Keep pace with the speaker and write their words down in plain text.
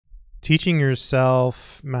teaching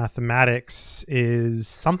yourself mathematics is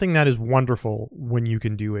something that is wonderful when you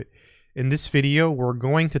can do it. In this video, we're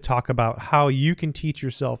going to talk about how you can teach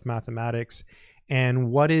yourself mathematics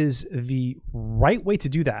and what is the right way to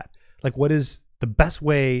do that. Like, what is the best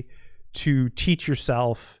way to teach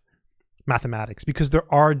yourself mathematics? Because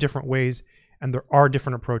there are different ways and there are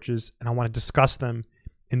different approaches, and I want to discuss them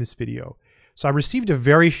in this video. So I received a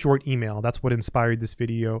very short email. That's what inspired this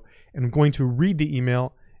video. And I'm going to read the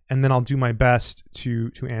email and then I'll do my best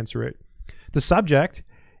to answer it. The subject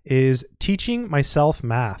is teaching myself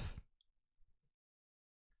math.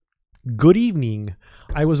 Good evening.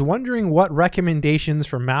 I was wondering what recommendations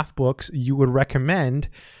for math books you would recommend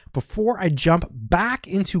before I jump back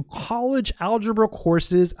into college algebra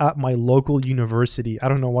courses at my local university. I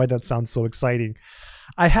don't know why that sounds so exciting.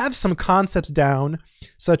 I have some concepts down,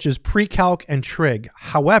 such as pre-calc and trig.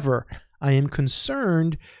 However, I am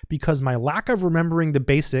concerned because my lack of remembering the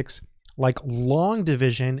basics like long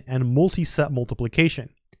division and multi-set multiplication.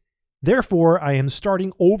 Therefore, I am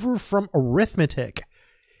starting over from arithmetic.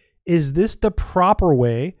 Is this the proper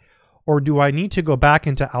way, or do I need to go back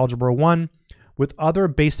into Algebra 1 with other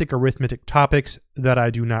basic arithmetic topics that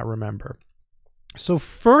I do not remember? So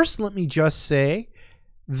first, let me just say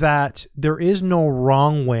that there is no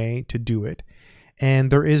wrong way to do it,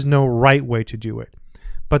 and there is no right way to do it.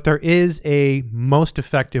 But there is a most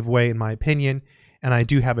effective way, in my opinion, and I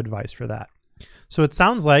do have advice for that. So it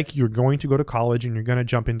sounds like you're going to go to college and you're going to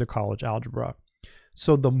jump into college algebra.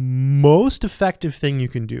 So the most effective thing you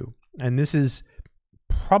can do, and this is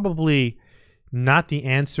probably not the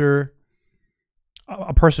answer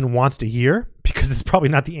a person wants to hear, because it's probably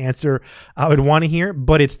not the answer I would want to hear,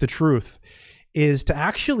 but it's the truth, is to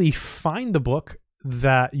actually find the book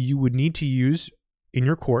that you would need to use in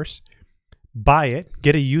your course, buy it,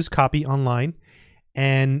 get a used copy online,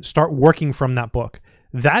 and start working from that book.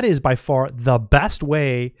 That is by far the best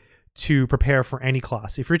way to prepare for any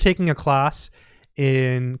class. If you're taking a class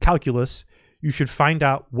in calculus, you should find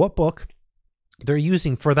out what book they're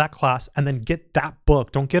using for that class and then get that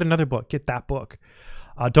book. Don't get another book, get that book.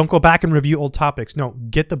 Don't go back and review old topics. No,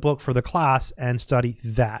 get the book for the class and study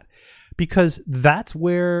that, because that's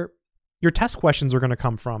where your test questions are going to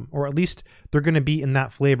come from, or at least they're going to be in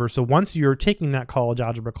that flavor. So once you're taking that college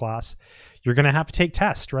algebra class, you're going to have to take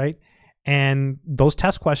tests, right? And those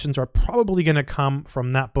test questions are probably going to come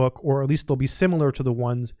from that book, or at least they'll be similar to the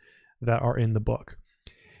ones that are in the book.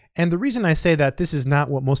 And the reason I say that this is not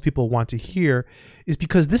what most people want to hear is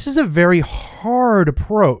because this is a very hard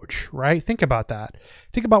approach, right? Think about that.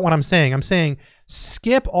 Think about what I'm saying. I'm saying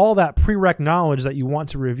skip all that prereq knowledge that you want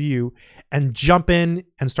to review and jump in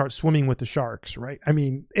and start swimming with the sharks, right? I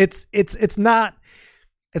mean, it's not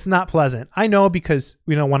pleasant. I know, because,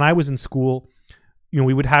 you know, when I was in school, you know,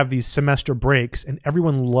 we would have these semester breaks and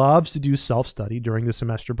everyone loves to do self-study during the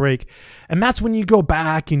semester break. And that's when you go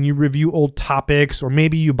back and you review old topics, or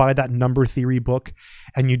maybe you buy that number theory book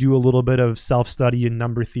and you do a little bit of self-study in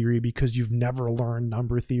number theory because you've never learned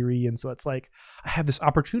number theory. And so it's like, I have this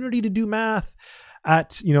opportunity to do math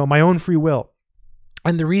at, you know, my own free will.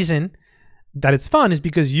 And the reason that it's fun is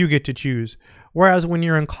because you get to choose. Whereas when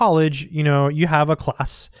you're in college, you know, you have a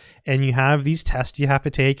class and you have these tests you have to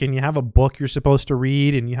take, and you have a book you're supposed to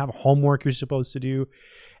read, and you have homework you're supposed to do,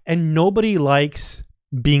 and nobody likes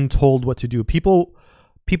being told what to do. People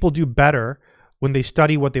do better when they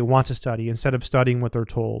study what they want to study instead of studying what they're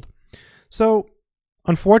told. So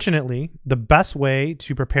unfortunately, the best way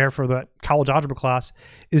to prepare for the college algebra class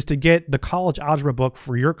is to get the college algebra book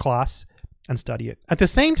for your class and study it. At the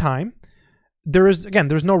same time, there's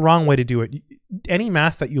no wrong way to do it. Any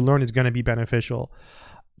math that you learn is going to be beneficial.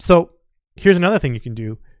 So here's another thing you can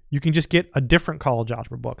do. You can just get a different college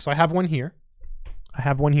algebra book. So I have one here.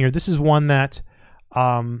 This is one that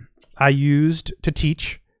I used to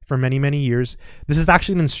teach for many, many years. This is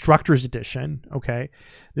actually an instructor's edition. Okay.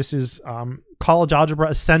 This is College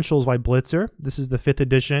Algebra Essentials by Blitzer. This is the 5th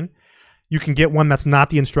edition. You can get one that's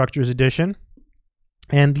not the instructor's edition.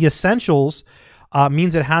 And the Essentials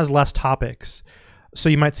means it has less topics. So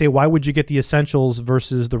you might say, why would you get the Essentials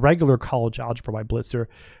versus the regular College Algebra by Blitzer?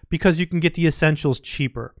 Because you can get the Essentials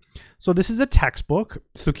cheaper. So this is a textbook,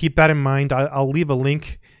 so keep that in mind. I'll leave a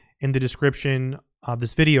link in the description of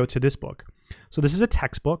this video to this book. So this is a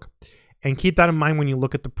textbook, and keep that in mind when you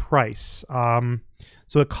look at the price.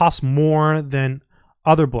 So it costs more than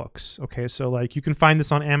other books. Okay, so like you can find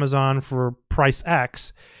this on Amazon for price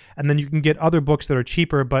X, and then you can get other books that are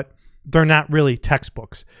cheaper, but they're not really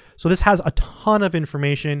textbooks. So this has a ton of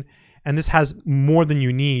information, and this has more than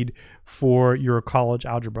you need for your college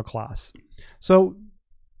algebra class. So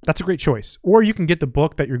that's a great choice. Or you can get the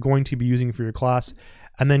book that you're going to be using for your class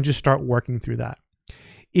and then just start working through that.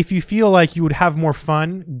 If you feel like you would have more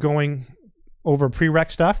fun going over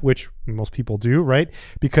prereq stuff, which most people do, right?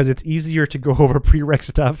 Because it's easier to go over prereq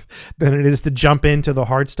stuff than it is to jump into the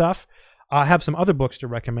hard stuff. I have some other books to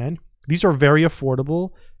recommend. These are very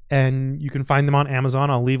affordable and you can find them on Amazon.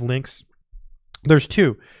 I'll leave links. There's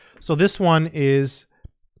two. So this one is,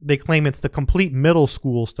 they claim it's the complete middle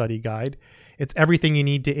school study guide. It's everything you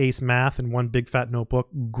need to ace math in one big fat notebook.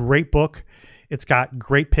 Great book. It's got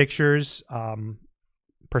great pictures,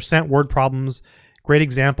 percent word problems, great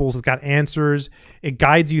examples. It's got answers. It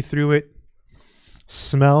guides you through it.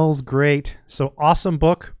 Smells great. So awesome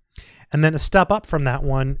book. And then a step up from that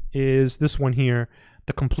one is this one here,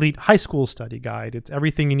 the complete high school study guide. It's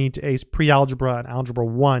everything you need to ace pre-algebra and algebra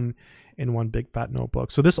 1 in one big fat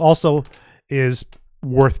notebook. So this also is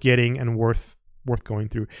worth getting and worth going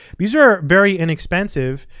through. These are very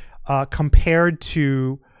inexpensive compared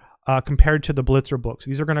to the Blitzer books.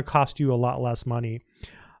 These are going to cost you a lot less money.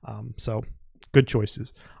 So good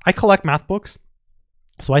choices. I collect math books,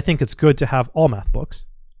 so I think it's good to have all math books.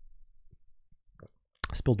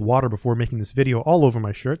 I spilled water before making this video all over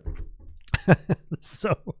my shirt.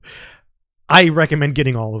 So I recommend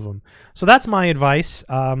getting all of them. So that's my advice.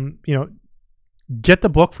 Get the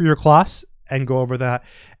book for your class and go over that.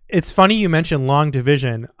 It's funny you mentioned long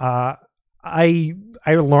division. I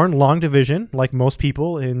learned long division like most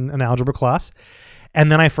people in an algebra class,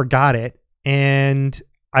 and then I forgot it. And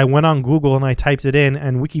I went on Google and I typed it in,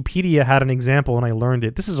 and Wikipedia had an example, and I learned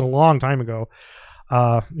it. This is a long time ago.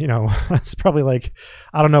 It's probably like,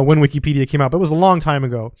 I don't know when Wikipedia came out, but it was a long time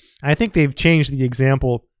ago. I think they've changed the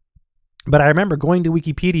example, but I remember going to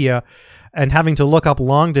Wikipedia and having to look up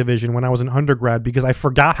long division when I was an undergrad because I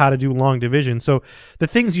forgot how to do long division. So the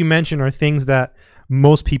things you mentioned are things that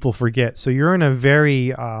most people forget. So you're in a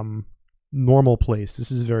very normal place. This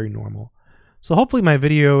is very normal. So hopefully my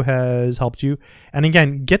video has helped you. And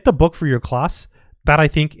again, get the book for your class. That I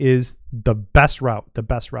think is the best route,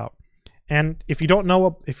 And if you don't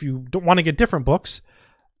want to get different books,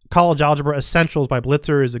 College Algebra Essentials by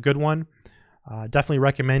Blitzer is a good one. Definitely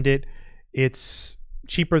recommend it. It's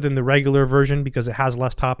cheaper than the regular version because it has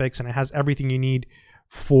less topics and it has everything you need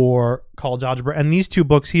for college algebra. And these two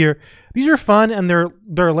books here, these are fun and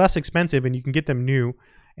they're less expensive and you can get them new.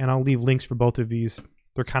 And I'll leave links for both of these.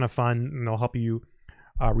 They're kind of fun and they'll help you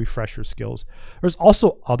refresh your skills. There's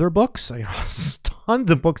also other books.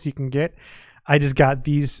 Tons of books you can get. I just got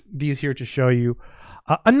these here to show you.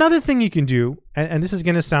 Another thing you can do, and this is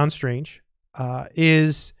going to sound strange,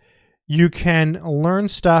 is you can learn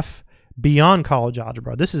stuff beyond college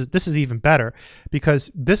algebra. This is even better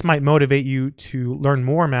because this might motivate you to learn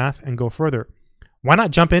more math and go further. Why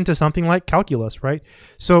not jump into something like calculus, right?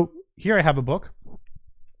 So here I have a book,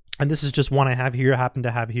 and this is just one I happen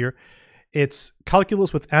to have here. It's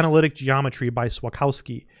Calculus with Analytic Geometry by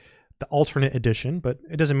Swakowski, the alternate edition, but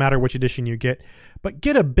it doesn't matter which edition you get. But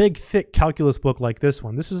get a big, thick calculus book like this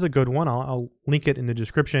one. This is a good one. I'll link it in the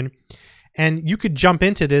description. And you could jump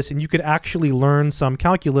into this and you could actually learn some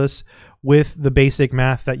calculus with the basic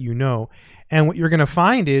math that you know. And what you're going to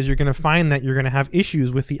find is you're going to find that you're going to have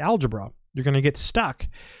issues with the algebra. You're going to get stuck.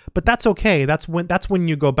 But that's okay. That's when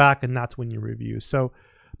you go back and that's when you review. So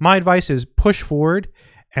my advice is push forward.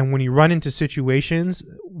 And when you run into situations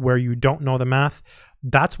where you don't know the math,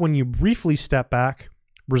 that's when you briefly step back,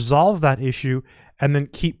 resolve that issue, and then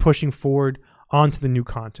keep pushing forward onto the new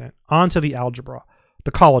content, onto the algebra,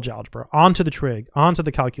 the college algebra, onto the trig, onto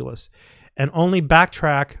the calculus, and only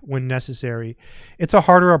backtrack when necessary. It's a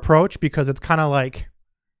harder approach because it's kind of like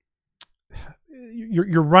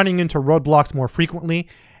you're running into roadblocks more frequently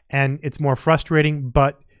and it's more frustrating,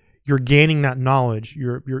 but you're gaining that knowledge.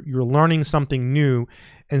 You're learning something new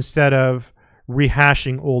instead of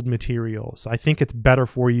rehashing old material. So I think it's better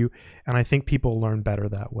for you, and I think people learn better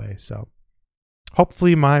that way. So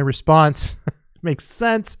hopefully my response makes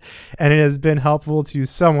sense and it has been helpful to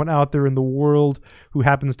someone out there in the world who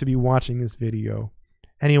happens to be watching this video.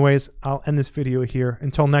 Anyways, I'll end this video here.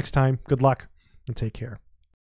 Until next time, good luck and take care.